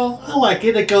 Like, I like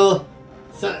it. Like,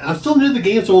 I'm still new to the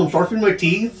game, so I'm sharpening my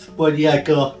teeth. But yeah, like,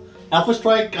 Alpha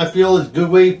Strike, I feel, is a good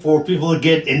way for people to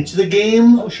get into the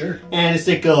game. Oh, sure. And it's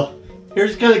like,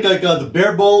 here's kind of like the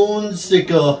bare bones, like,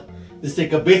 it's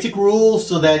like a basic rules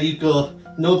so that you can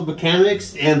know the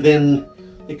mechanics, and then,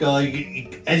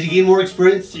 like, as you gain more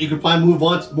experience, you can probably move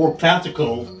on to more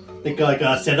practical, like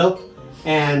setup,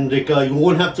 and like you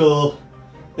won't have to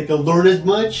like learn as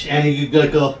much, and you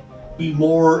like be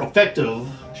more effective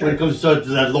when it comes to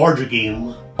that larger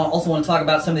game. I also want to talk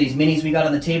about some of these minis we got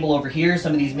on the table over here,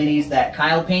 some of these minis that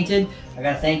Kyle painted. I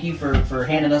gotta thank you for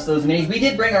handing us those minis. We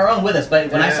did bring our own with us,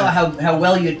 but when I saw how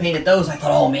well you had painted those, I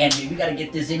thought, oh man, dude, we gotta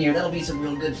get this in here. That'll be some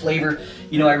real good flavor.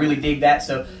 You know, I really dig that.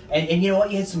 So, and you know what?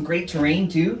 You had some great terrain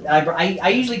too. I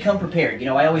usually come prepared. You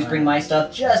know, I always bring my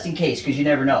stuff just in case, because you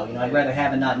never know. You know, I'd rather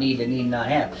have and not need than need and not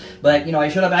have. But you know, I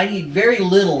showed up. I need very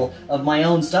little of my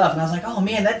own stuff, and I was like, oh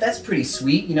man, that's pretty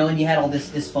sweet. You know, and you had all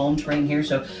this foam terrain here.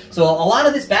 So a lot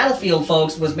of this battlefield,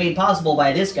 folks, was made possible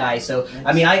by this guy. So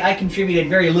I mean, I contributed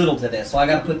very little to this. So I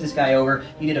got to put this guy over.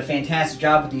 He did a fantastic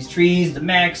job with these trees, the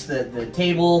mechs, the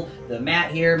table, the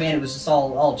mat here. Man, it was just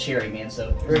all cherry, man.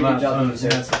 So very good job, you, sir.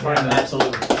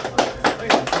 Absolutely.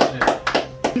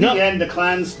 In the end, the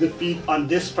clan's defeat on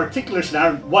this particular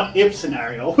scenario, what-if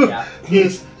scenario,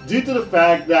 is due to the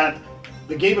fact that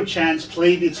the game of chance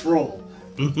played its role,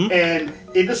 and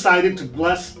it decided to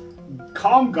bless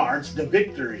Comm Guards the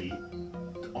victory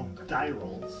of die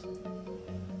rolls,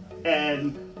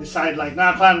 and decided like,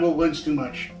 nah, clan will wins too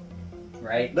much.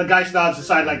 Right. The guys gods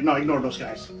decide like, no, ignore those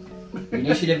guys. The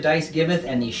initiative dice giveth,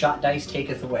 and the shot dice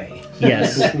taketh away.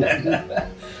 Yes.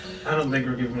 I don't think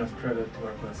we're giving enough credit to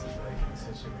our blessed Blake in this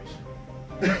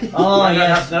situation. Oh,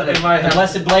 yes. It might have,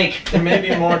 Blessed Blake. There may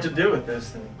be more to do with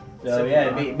this than... So,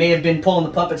 yeah, it may have been pulling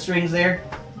the puppet strings there.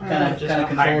 Kind of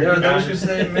controlling. There are those who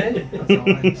say it may. That's all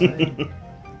I can say.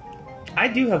 I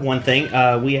do have one thing.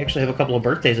 We actually have a couple of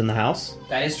birthdays in the house.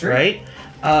 That is true. Right?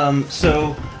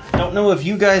 So, I don't know if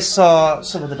you guys saw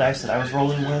some of the dice that I was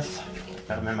rolling with.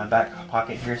 Got them in my back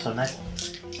pocket here, so nice.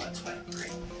 That's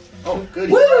great. Oh, good.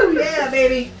 Woo! Yeah,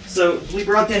 baby. So we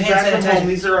brought Get these that hand back from sanitizer. home.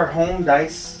 These are our home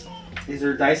dice. These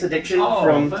are Dice Addiction Oh,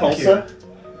 from thank Tulsa.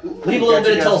 Leave a little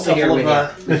bit of Tulsa here with you.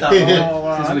 We thought,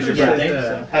 since it was your birthday.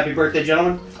 So, happy birthday,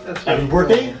 gentlemen. Happy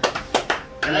birthday.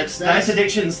 And that's Dice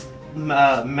Addiction's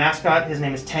mascot. His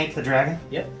name is Tank the Dragon.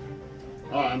 Yep.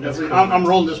 Oh, I'm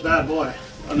rolling this bad boy.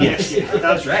 Yes.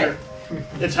 That's right. Sure.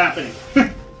 It's happening.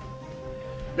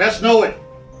 Let's know it.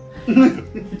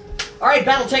 Alright,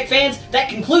 Battletech fans, that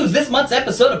concludes this month's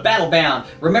episode of Battlebound.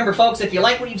 Remember, folks, if you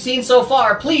like what you've seen so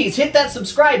far, please hit that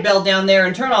subscribe bell down there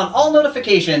and turn on all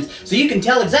notifications so you can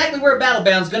tell exactly where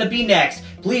Battlebound's going to be next.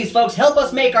 Please, folks, help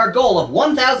us make our goal of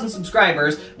 1,000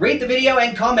 subscribers. Rate the video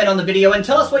and comment on the video and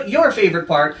tell us what your favorite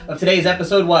part of today's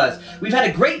episode was. We've had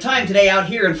a great time today out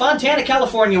here in Fontana,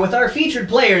 California with our featured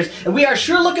players, and we are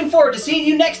sure looking forward to seeing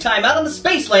you next time out on the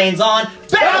space lanes on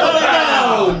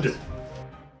Battlebound!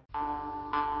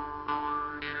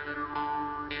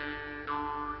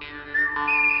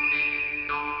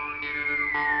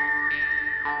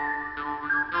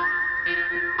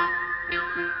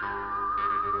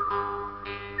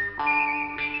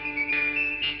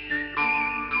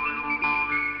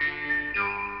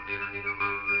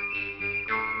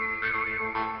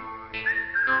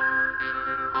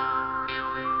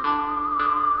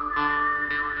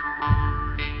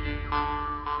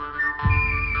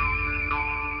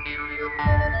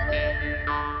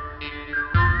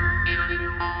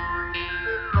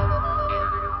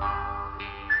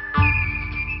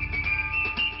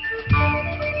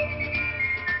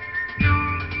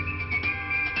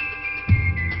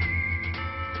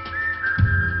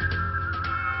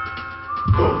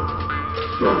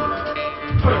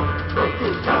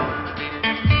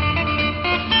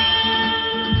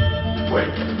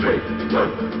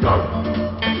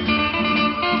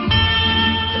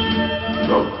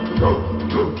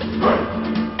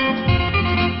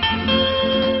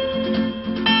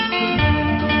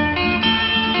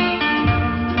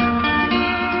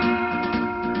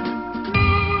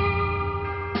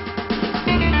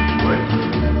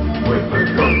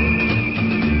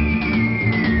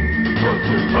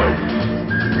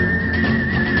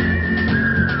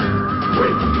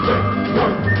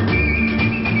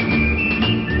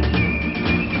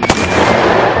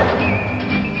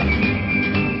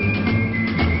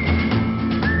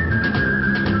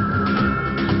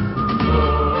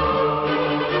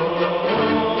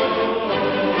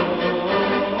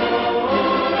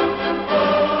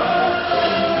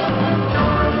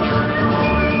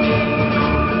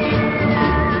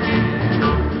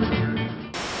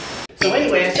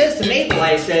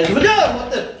 Says, what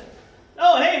the?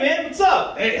 Oh, hey man, what's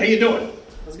up? Hey, how you doing?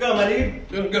 How's it going, my dude?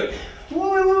 Doing good.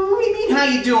 What do you mean, how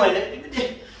you doing?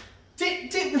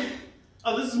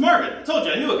 Oh, this is Marvin. I told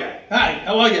you, I knew a guy. Hi,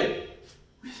 how are you?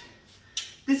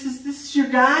 This is your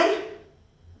guy?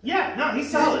 Yeah, no, he's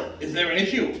solid. Is there an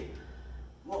issue?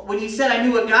 Well, when you said I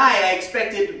knew a guy, I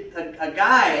expected a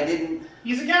guy. I didn't.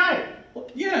 He's a guy. Well,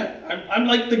 yeah, I'm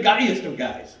like the guyest of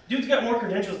guys. Dude's got more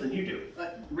credentials than you do.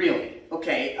 Really?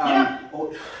 Okay. Yeah.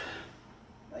 Oh,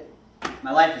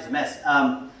 my life is a mess.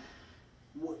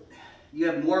 You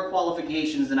have more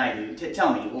qualifications than I do.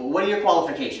 Tell me, what are your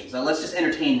qualifications? Let's just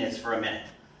entertain this for a minute.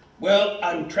 Well,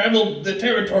 I traveled the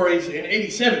territories in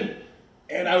 '87,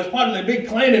 and I was part of the big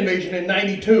clan invasion in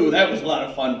 '92. That was a lot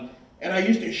of fun. And I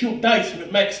used to shoot dice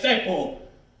with Max Stackpole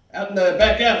out in the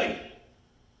back alley.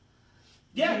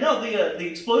 Yeah, no, the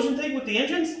explosion thing with the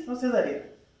engines? How's that idea?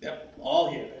 Yep,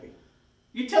 all here, baby.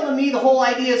 You telling me the whole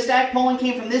idea of stackpoling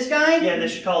came from this guy? Yeah, they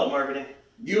should call it marketing.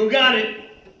 You got it.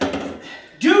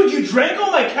 Dude, you drank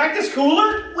all my cactus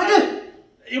cooler? What?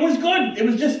 It was good. It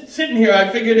was just sitting here. I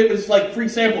figured it was like free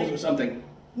samples or something.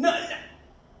 No.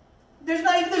 There's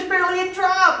barely a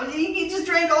drop. You just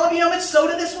drank all of you know how much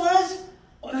soda this was?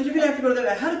 Oh, you're gonna have to go to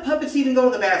the. How do puppets even go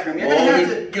to the bathroom? You're gonna have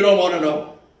to. You don't want to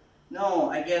know. No,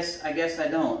 I guess I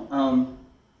don't.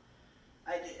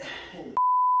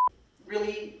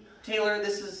 Really, Taylor,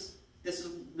 this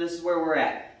is where we're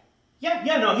at.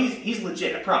 Yeah, no, he's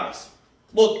legit, I promise.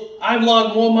 Look, I've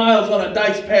logged more miles on a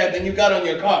dice pad than you got on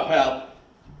your car, pal.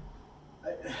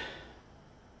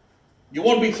 You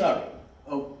won't be sorry.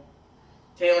 Oh,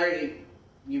 Taylor,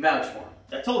 you vouch for him.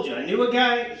 I told you, I knew a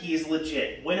guy, he's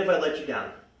legit. When have I let you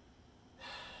down?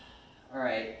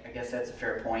 Alright, I guess that's a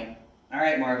fair point.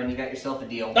 Alright, Marvin, you got yourself a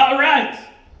deal. Alright!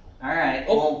 Alright,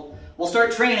 well, we'll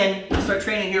start training. We'll start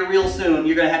training here real soon.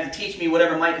 You're going to have to teach me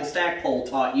whatever Michael Stackpole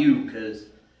taught you, because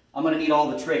I'm going to need all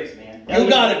the tricks, man. You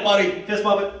got it, buddy. Fist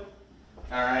bump it.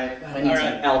 Alright, I need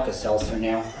some Alka-Seltzer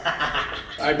now.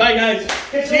 Alright, bye guys.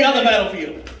 See you on the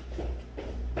battlefield.